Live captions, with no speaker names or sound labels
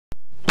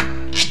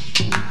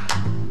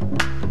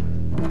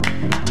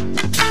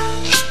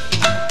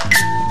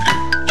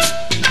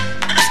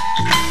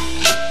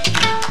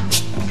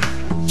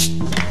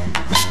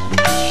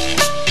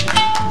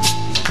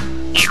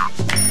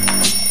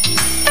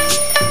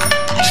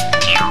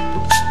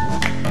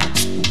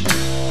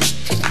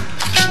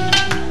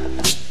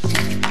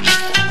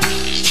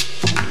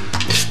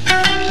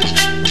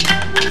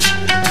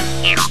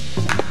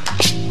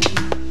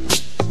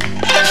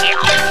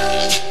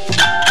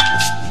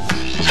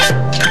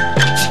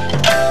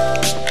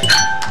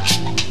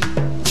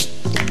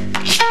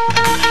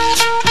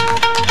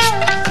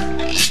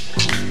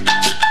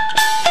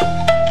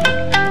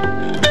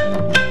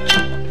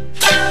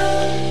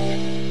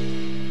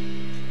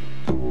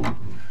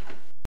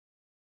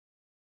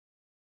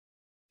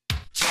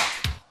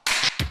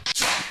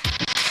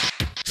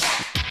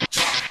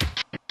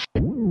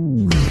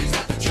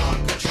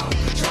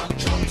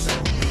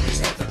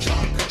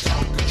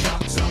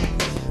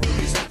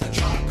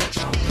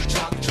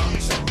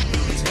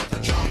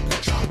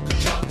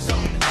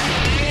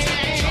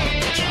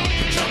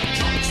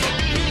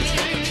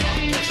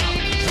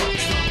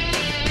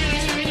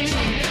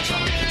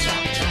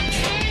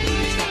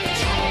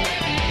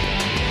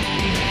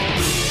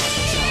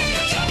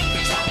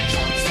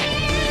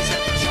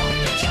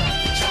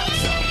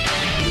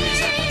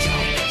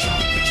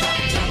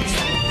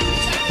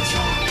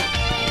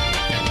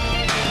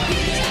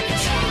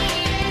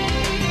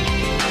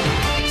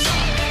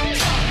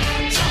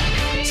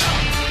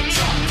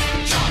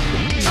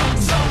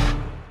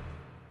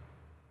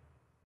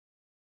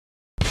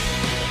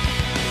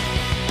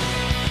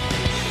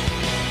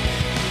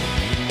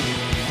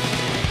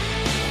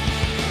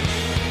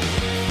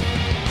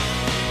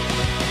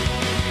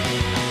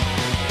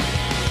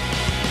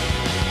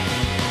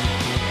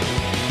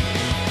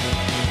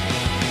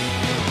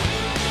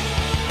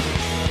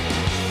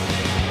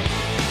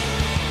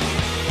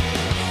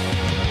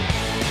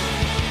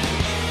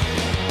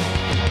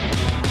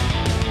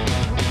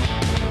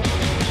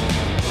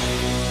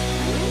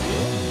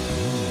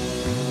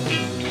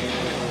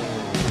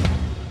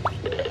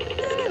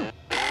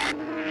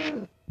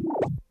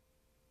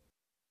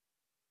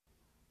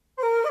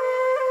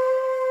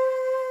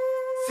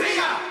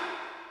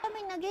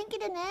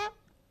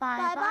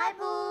Bye-bye,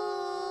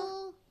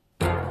 Boo.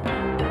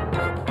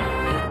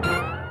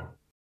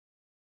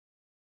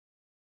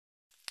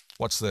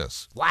 What's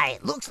this? Why,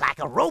 it looks like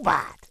a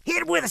robot.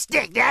 Hit him with a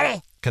stick,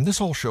 Daddy. Can this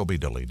whole show be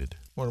deleted?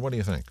 What do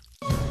you think?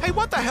 Hey,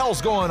 what the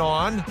hell's going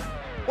on?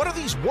 What are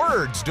these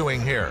words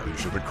doing here?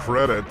 These are the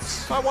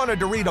credits. If I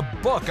wanted to read a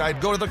book, I'd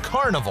go to the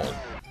carnival.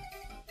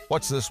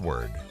 What's this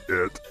word?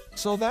 It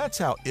So that's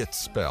how it's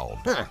spelled.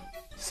 Huh.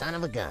 Son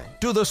of a gun.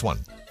 Do this one.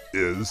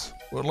 is.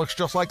 Well, it looks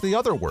just like the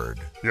other word.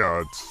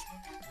 Yeah,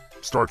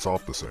 starts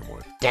off the same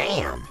way.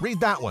 Damn. Read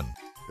that one.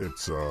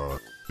 It's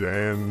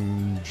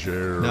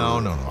danger.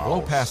 No.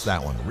 Blow past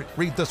that one.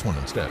 Read this one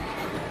instead.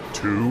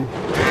 2.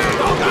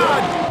 Oh,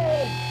 God!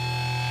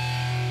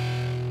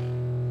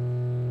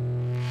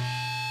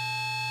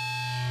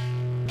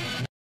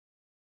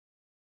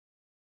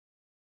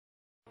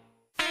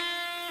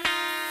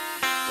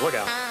 Look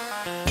out.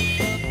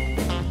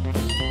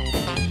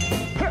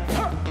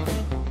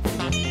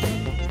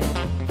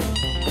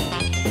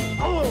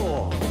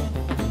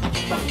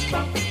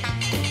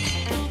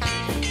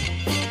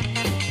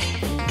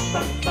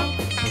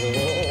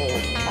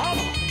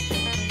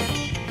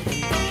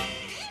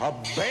 A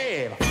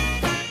babe.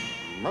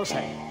 Mercy.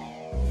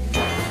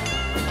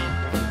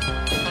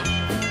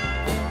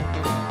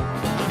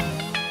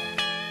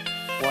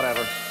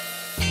 Whatever.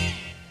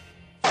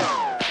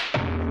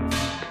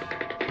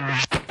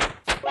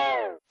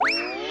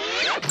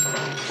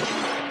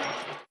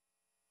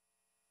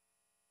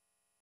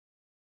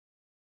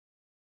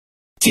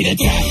 See the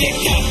traffic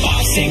cop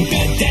bossing,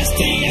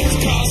 pedestrians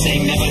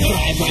crossing, never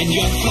drive when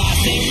you're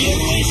flossing. You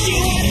wish you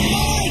had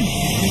learned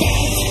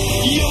about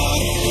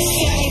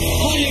yourself.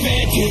 On your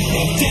way to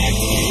protect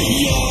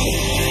your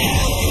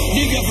health.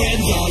 Give your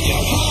friends all your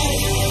heart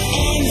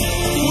and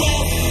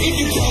wealth. If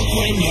you talk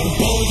when you're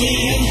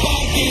bolding and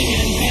barking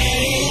and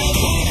parallel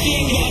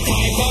parking, your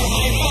time for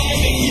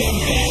high-fiving, you're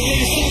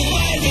barely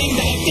surviving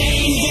the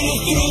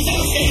dangerous throes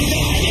of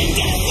in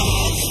death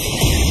thoughts.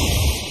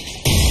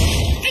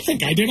 I think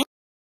I did.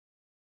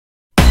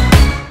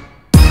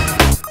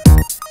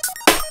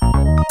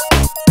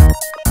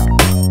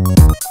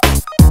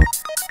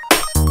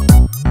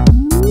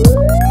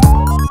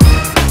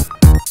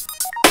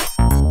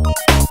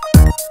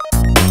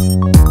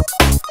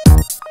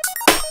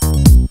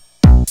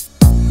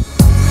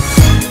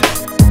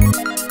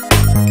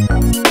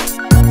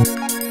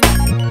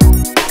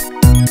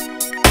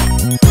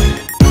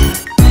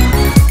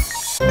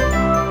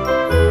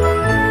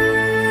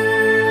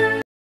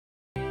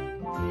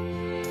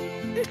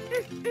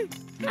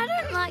 I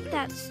don't like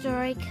that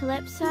story,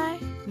 Calypso.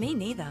 Me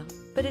neither,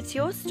 but it's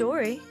your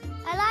story.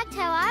 I liked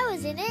how I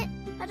was in it.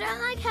 I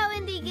don't like how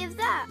Indy gives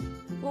up.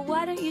 Well,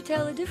 why don't you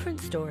tell a different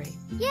story?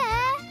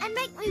 Yeah, and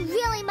make me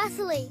really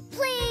muscly,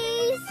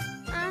 please.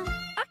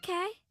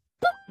 Okay.